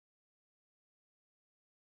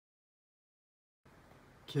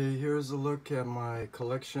Okay, here's a look at my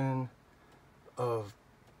collection of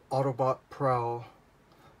Autobot Prowl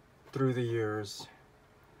through the years.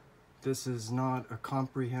 This is not a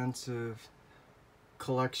comprehensive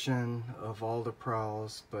collection of all the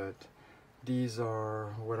Prowls, but these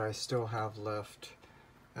are what I still have left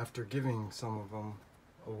after giving some of them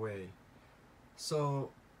away. So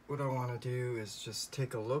what I want to do is just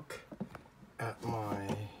take a look at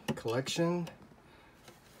my collection,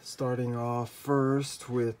 starting off first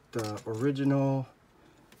with the original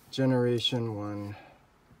Generation 1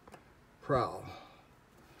 Prowl.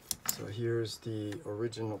 So here's the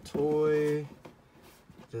original toy.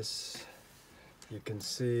 This, you can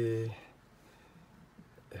see,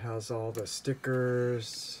 it has all the stickers,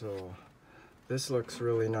 so this looks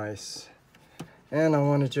really nice. And I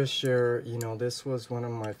want to just share, this was one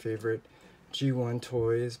of my favorite G1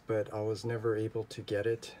 toys, but I was never able to get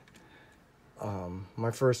it.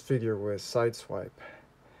 My first figure was Sideswipe,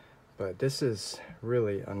 but this is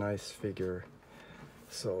really a nice figure.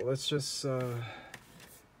 So let's just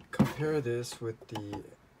compare this with the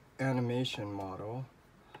animation model,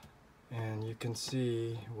 and you can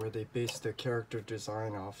see where they based the character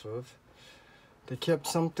design off of. They kept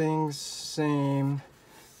some things same,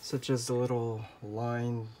 such as the little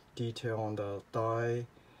line detail on the thigh.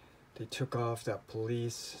 They took off that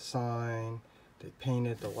police sign. They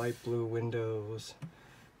painted the light blue windows.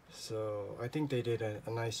 So I think they did a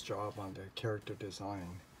nice job on the character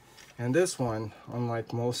design. And this one,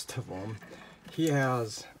 unlike most of them, he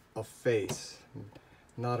has a face,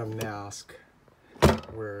 not a mask,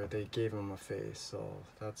 where they gave him a face. So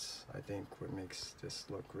that's, I think, what makes this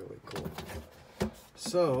look really cool.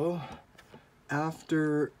 So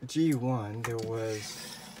after G1, there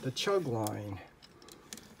was the C.H.U.G line,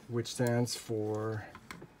 which stands for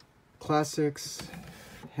Classics,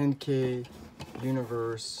 Henkei,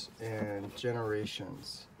 Universe, and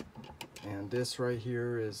Generations. And this right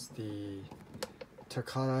here is the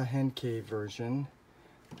Takara Henkei version,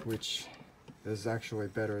 which is actually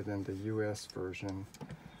better than the US version.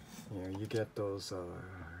 You get those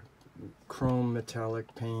chrome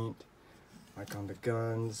metallic paint, like on the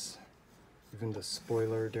guns, even the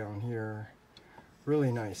spoiler down here.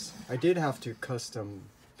 Really nice. I did have to custom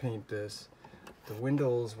paint this. The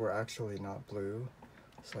windows were actually not blue,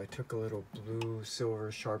 so I took a little blue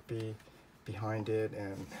silver Sharpie behind it,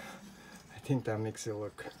 and I think that makes it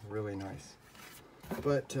look really nice.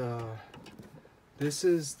 But this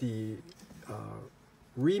is the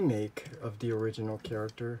remake of the original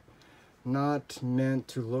character, not meant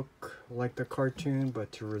to look like the cartoon,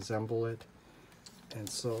 but to resemble it. And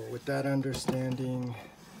so with that understanding,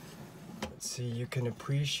 let's see, you can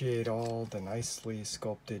appreciate all the nicely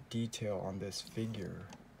sculpted detail on this figure.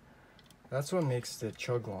 That's what makes the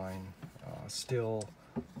C.H.U.G line still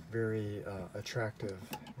very attractive,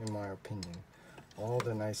 in my opinion. All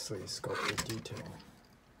the nicely sculpted detail.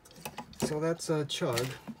 So that's C.H.U.G.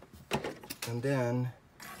 And then,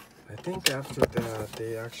 I think after that,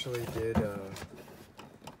 they actually did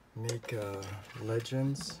make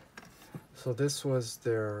Legends. So this was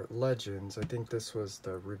their Legends. I think this was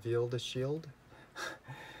the Reveal the Shield.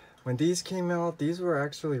 When these came out, these were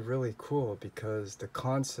actually really cool because the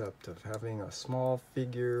concept of having a small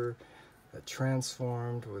figure that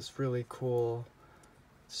transformed was really cool.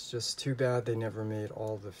 It's just too bad they never made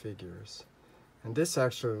all the figures. And this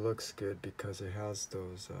actually looks good because it has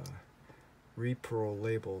those Repro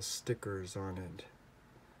label stickers on it.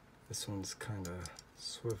 This one's kind of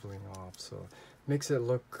swiveling off, so makes it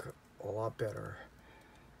look a lot better.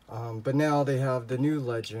 But now they have the new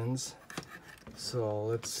Legends, so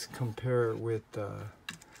let's compare it with the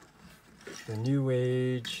New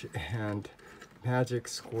Age and Magic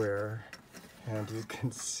Square, and you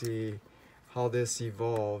can see how this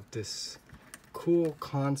evolved, this cool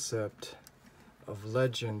concept of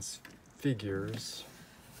Legends figures,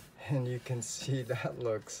 and you can see that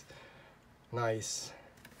looks nice.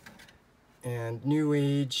 And New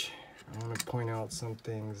Age, I want to point out some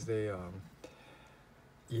things. They,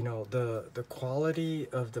 the quality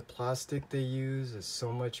of the plastic they use is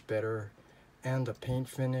so much better, and the paint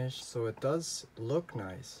finish, so it does look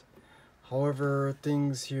nice. However,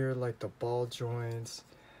 things here like the ball joints,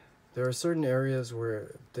 there are certain areas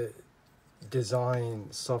where the design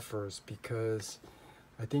suffers because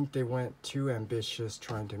I think they went too ambitious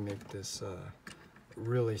trying to make this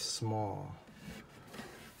really small.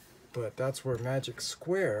 But that's where Magic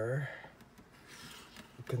Square,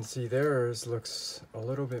 you can see theirs looks a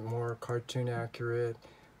little bit more cartoon accurate.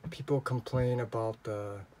 People complain about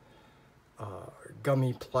the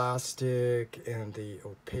gummy plastic and the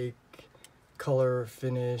opaque color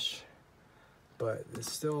finish, but it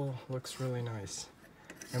still looks really nice.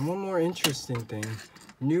 And one more interesting thing,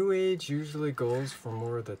 New Age usually goes for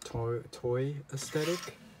more of the toy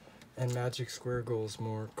aesthetic, and Magic Square goes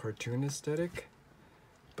more cartoon aesthetic.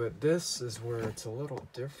 But this is where it's a little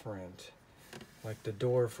different. Like the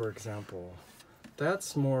door, for example.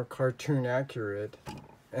 That's more cartoon accurate,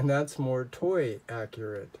 and that's more toy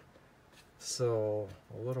accurate. So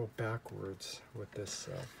a little backwards with this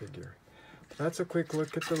figure. That's a quick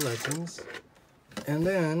look at the legends. And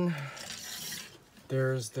then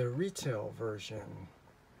there's the retail version.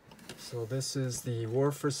 So this is the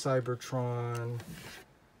War for Cybertron.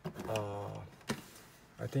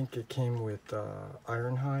 I think it came with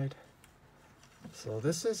Ironhide. So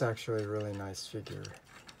this is actually a really nice figure.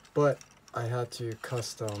 But I had to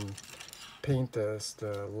custom paint this,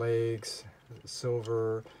 the legs,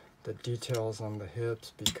 silver, the details on the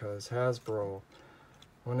hips, because Hasbro,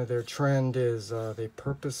 one of their trend is they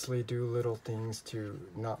purposely do little things to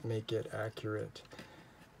not make it accurate.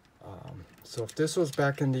 So if this was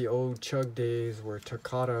back in the old C.H.U.G days where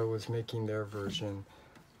Takata was making their version,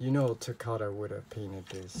 you know Takata would have painted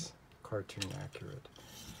this cartoon accurate.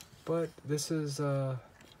 But this is the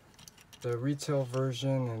retail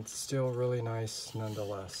version, and it's still really nice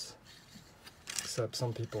nonetheless. Except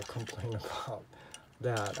some people complain about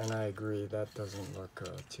that, and I agree, that doesn't look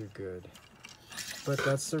too good. But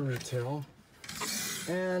that's the retail.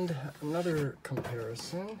 And another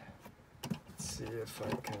comparison, let's see if I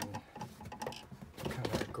can kind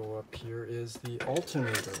of go up here, is the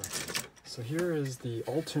alternator. So here is the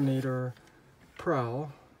alternator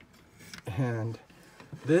Prowl, and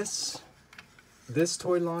this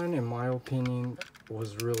toy line, in my opinion,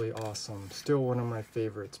 was really awesome. Still one of my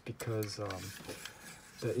favorites because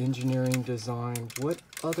the engineering design. What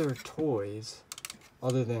other toys,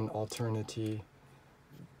 other than Alternity,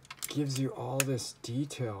 gives you all this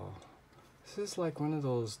detail? This is like one of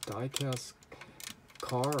those die-cast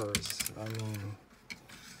cars. I mean,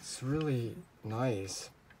 it's really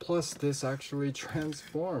nice. Plus, this actually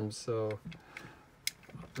transforms, so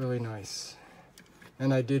really nice.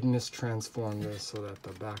 And I did mistransform this so that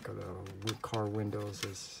the back of the car windows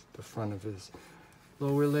is the front of his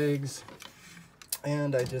lower legs.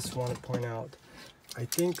 And I just want to point out, I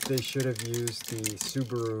think they should have used the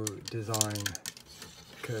Subaru design,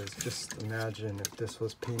 because just imagine if this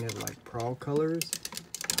was painted like Prowl colors,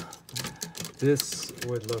 this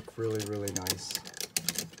would look really, really nice.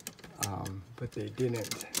 But they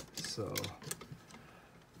didn't, so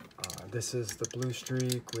this is the blue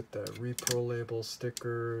streak with the repro label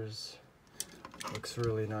stickers. Looks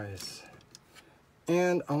really nice.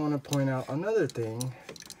 And I want to point out another thing.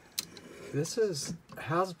 This is,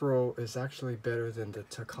 Hasbro is actually better than the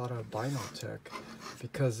Takata Vinyltech,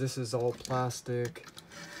 because this is all plastic,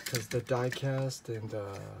 because the die-cast and the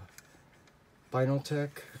Vinyltech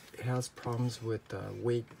has problems with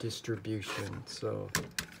weight distribution. So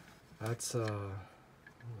that's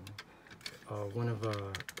one of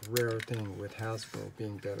a rare thing with Hasbro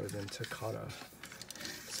being better than Takata.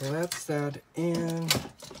 So that's that, and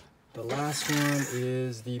the last one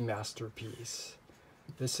is the Masterpiece.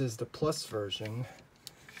 This is the Plus version.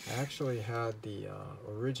 I actually had the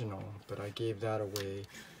original, but I gave that away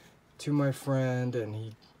to my friend, and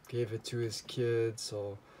he gave it to his kids,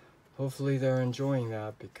 so hopefully they're enjoying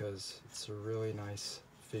that because it's a really nice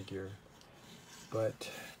figure. But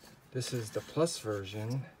this is the Plus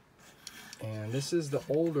version, and this is the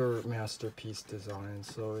older Masterpiece design,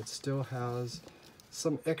 so it still has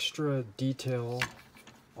some extra detail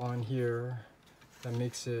on here that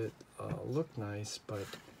makes it look nice, but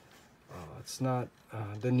it's not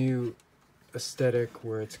the new aesthetic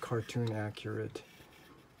where it's cartoon accurate.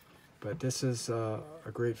 But this is a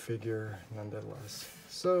great figure nonetheless.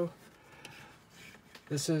 So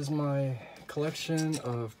this is my collection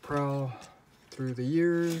of Prowl through the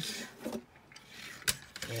years,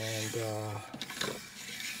 and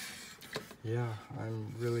yeah,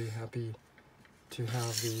 I'm really happy to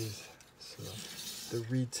have these. So the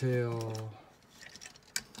retail,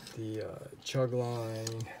 the C.H.U.G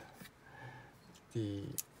line, the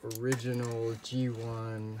original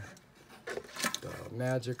G1, the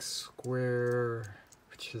Magic Square,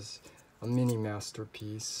 which is a mini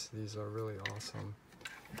masterpiece. These are really awesome.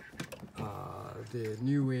 The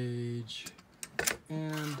New Age,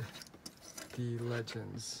 and the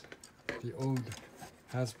Legends, the old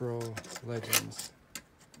Hasbro Legends.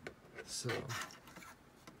 So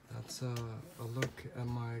that's a look at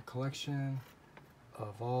my collection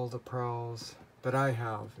of all the Prowls that I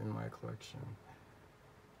have in my collection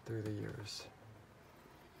through the years.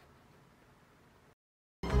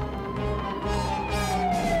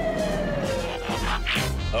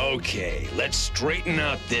 Okay, let's straighten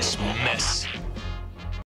out this mess.